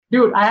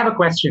Dude, I have a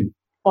question.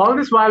 All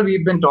this while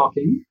we've been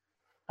talking,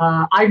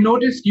 I've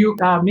noticed you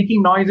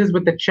making noises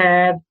with the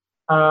chair.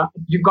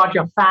 You've got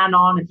your fan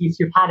on, at least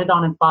you've had it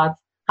on in parts.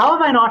 How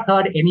have I not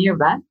heard any of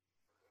that?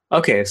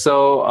 Okay,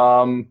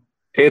 so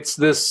it's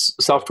this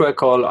software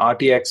called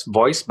RTX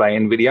Voice by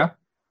NVidia.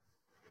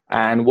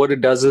 And what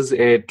it does is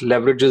it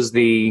leverages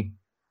the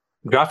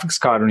graphics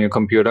card on your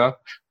computer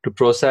to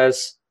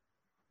process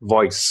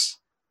voice.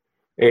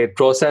 It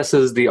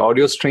processes the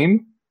audio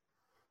stream,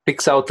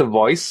 picks out the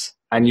voice,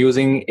 and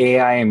using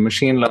AI and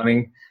machine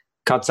learning,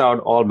 cuts out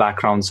all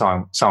background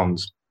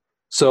sounds.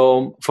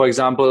 So, for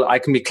example, I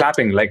can be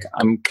clapping, like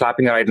I'm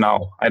clapping right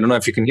now. I don't know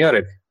if you can hear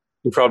it.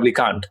 You probably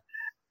can't.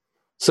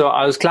 So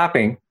I was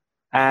clapping,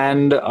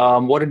 and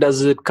what it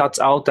does is it cuts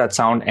out that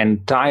sound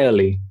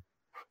entirely,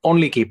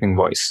 only keeping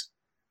voice.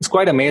 It's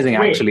quite amazing,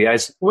 actually.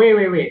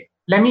 Wait.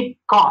 Let me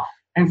cough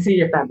and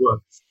see if that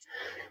works.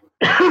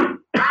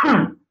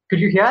 Could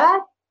you hear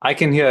that? I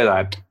can hear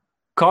that.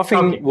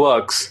 Coughing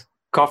works.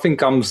 Coughing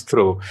comes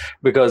through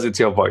because it's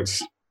your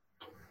voice.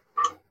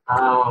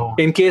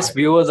 In case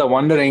viewers are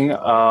wondering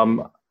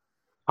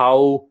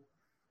how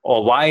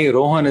or why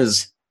Rohan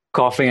is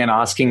coughing and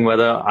asking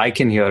whether I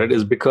can hear it,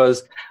 is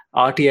because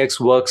RTX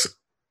works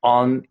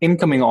on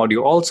incoming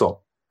audio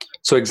also.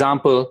 So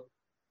example,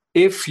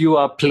 if you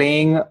are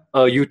playing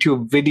a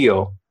YouTube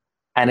video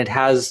and it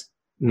has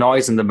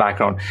noise in the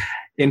background.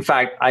 In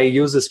fact, I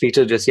used this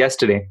feature just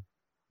yesterday.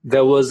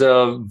 There was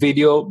a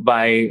video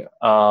by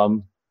a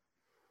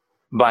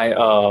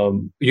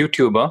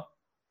YouTuber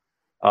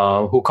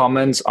who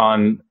comments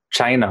on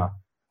China,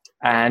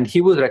 and he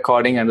was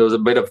recording, and there was a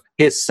bit of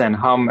hiss and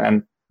hum,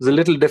 and it was a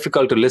little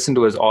difficult to listen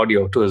to his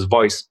audio, to his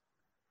voice.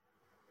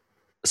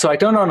 So I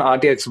turned on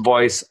RTX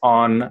Voice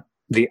on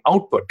the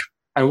output,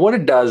 and what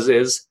it does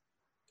is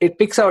it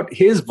picks out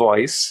his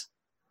voice,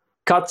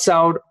 cuts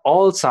out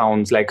all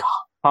sounds like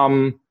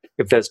hum.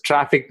 If there's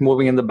traffic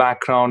moving in the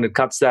background, it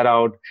cuts that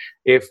out.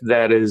 If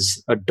there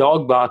is a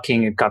dog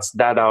barking, it cuts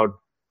that out.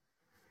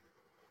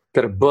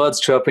 There are birds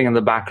chirping in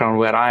the background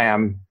where I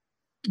am.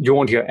 You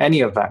won't hear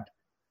any of that.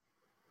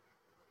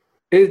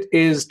 It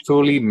is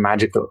truly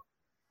magical,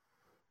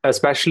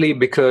 especially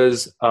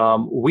because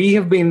we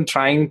have been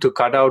trying to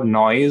cut out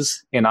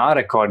noise in our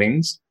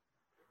recordings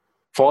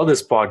for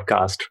this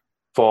podcast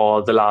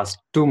for the last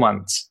 2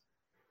 months.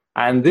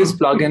 And this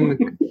plugin,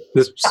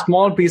 this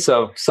small piece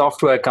of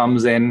software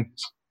comes in,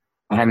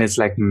 and it's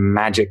like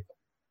magic.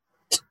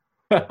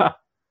 Sushil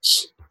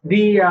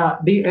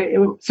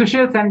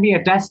sent me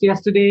a test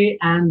yesterday,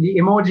 and the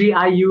emoji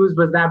I used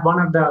was that one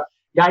of the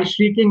guys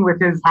shrieking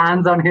with his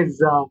hands on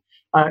his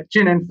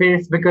chin and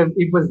face, because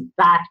it was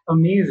that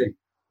amazing.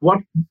 What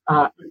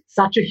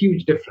such a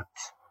huge difference.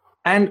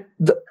 And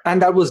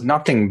that was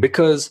nothing,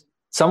 because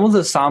some of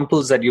the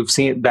samples that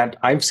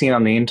I've seen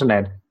on the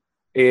internet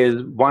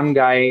is one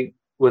guy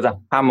with a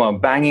hammer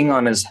banging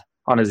on his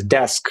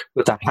desk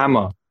with a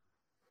hammer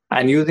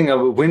and using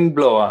a wind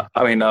blower.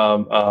 I mean,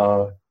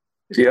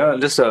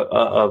 just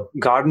a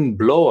garden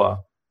blower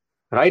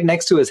right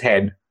next to his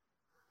head.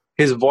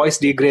 His voice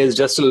degrades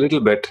just a little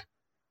bit,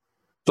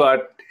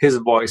 but his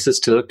voice is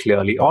still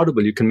clearly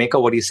audible. You can make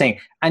out what he's saying,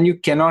 and you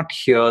cannot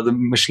hear the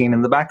machine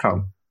in the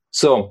background.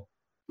 So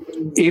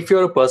if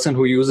you're a person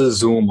who uses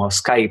Zoom or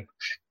Skype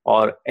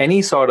or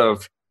any sort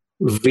of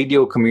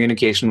video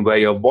communication where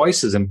your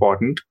voice is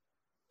important,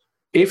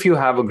 if you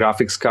have a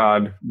graphics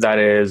card that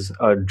is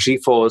a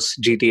GeForce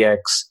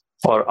GTX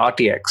or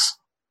RTX,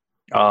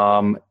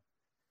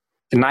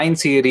 9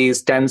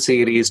 series, 10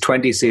 series,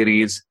 20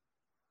 series,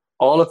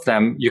 all of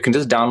them, you can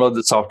just download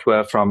the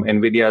software from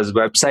NVIDIA's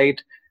website.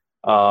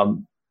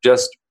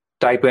 Just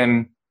type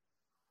in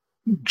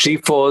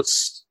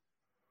just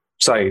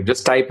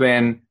type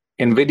in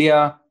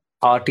NVIDIA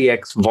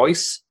RTX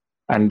Voice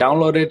and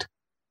download it.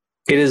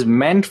 It is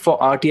meant for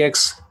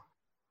RTX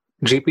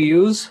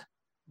GPUs,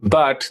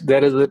 but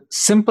there is a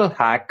simple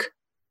hack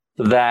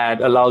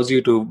that allows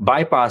you to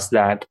bypass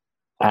that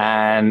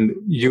and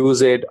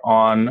use it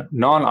on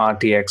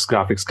non-RTX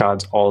graphics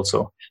cards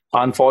also.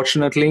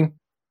 Unfortunately,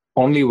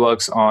 only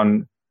works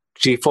on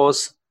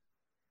GeForce,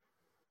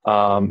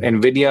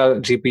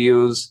 NVIDIA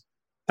GPUs,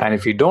 and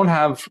if you don't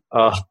have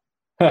a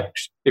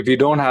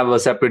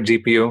separate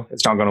GPU,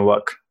 it's not going to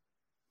work.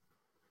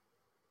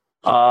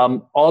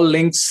 All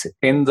links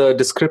in the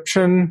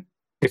description.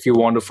 If you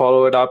want to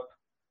follow it up,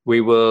 we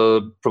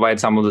will provide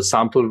some of the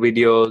sample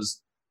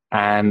videos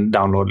and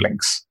download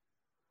links.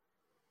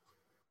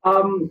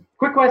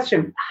 Quick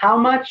question. How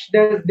much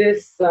does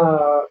this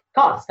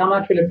cost? How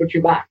much will it put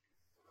you back?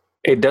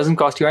 It doesn't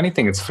cost you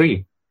anything. It's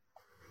free.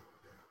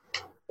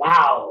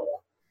 Wow.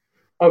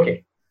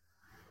 Okay.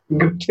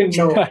 Good to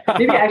know.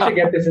 Maybe I should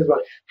get this as well.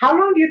 How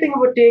long do you think it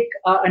would take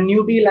a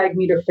newbie like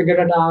me to figure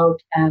it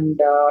out and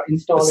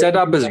install it? The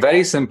setup is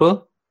very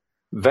simple.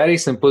 Very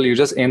simple. You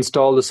just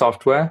install the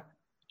software.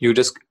 You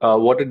just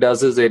what it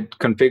does is it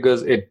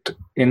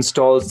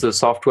installs the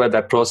software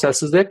that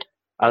processes it,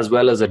 as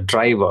well as a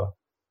driver.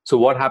 So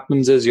what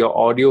happens is your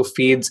audio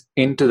feeds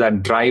into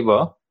that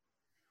driver,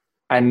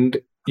 and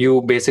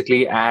you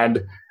basically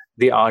add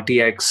the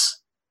RTX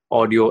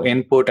audio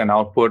input and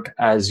output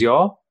as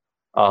your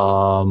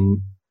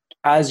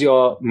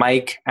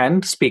mic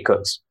and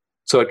speakers.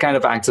 So it kind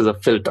of acts as a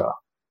filter.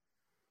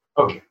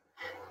 Okay.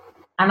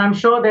 And I'm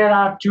sure there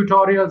are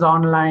tutorials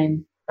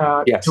online.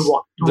 Yes.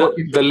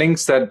 The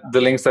links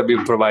that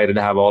we've provided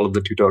have all of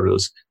the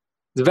tutorials.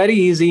 It's very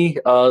easy.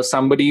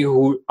 Somebody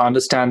who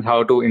understands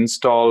how to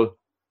install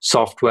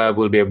software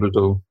will be able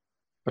to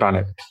run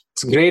it.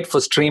 It's great for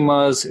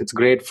streamers. It's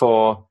great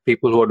for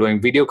people who are doing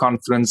video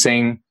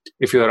conferencing.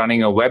 If you're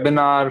running a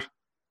webinar,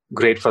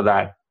 great for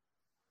that.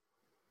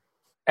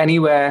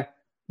 Anywhere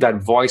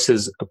that voice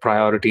is a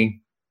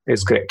priority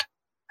is great.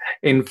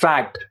 In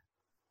fact,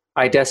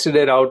 I tested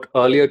it out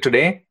earlier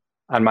today,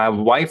 and my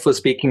wife was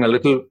speaking a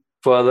little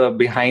further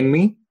behind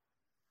me,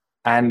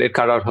 and it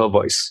cut out her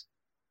voice.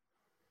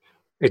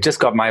 It just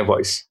got my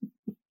voice.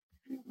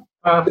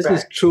 Perfect.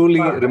 This is truly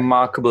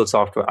remarkable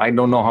software. I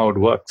don't know how it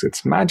works.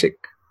 It's magic.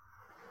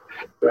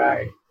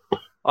 Right.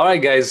 All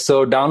right, guys.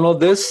 So download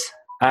this,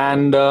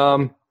 and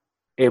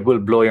it will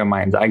blow your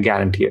minds. I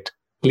guarantee it.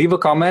 Leave a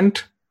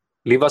comment.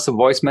 Leave us a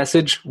voice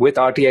message with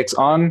RTX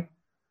on,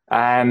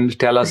 and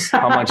tell us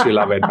how much you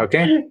love it.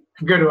 Okay.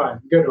 Good one.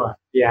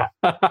 Yeah.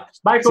 Bye,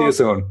 folks. See you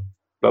soon.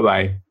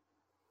 Bye-bye.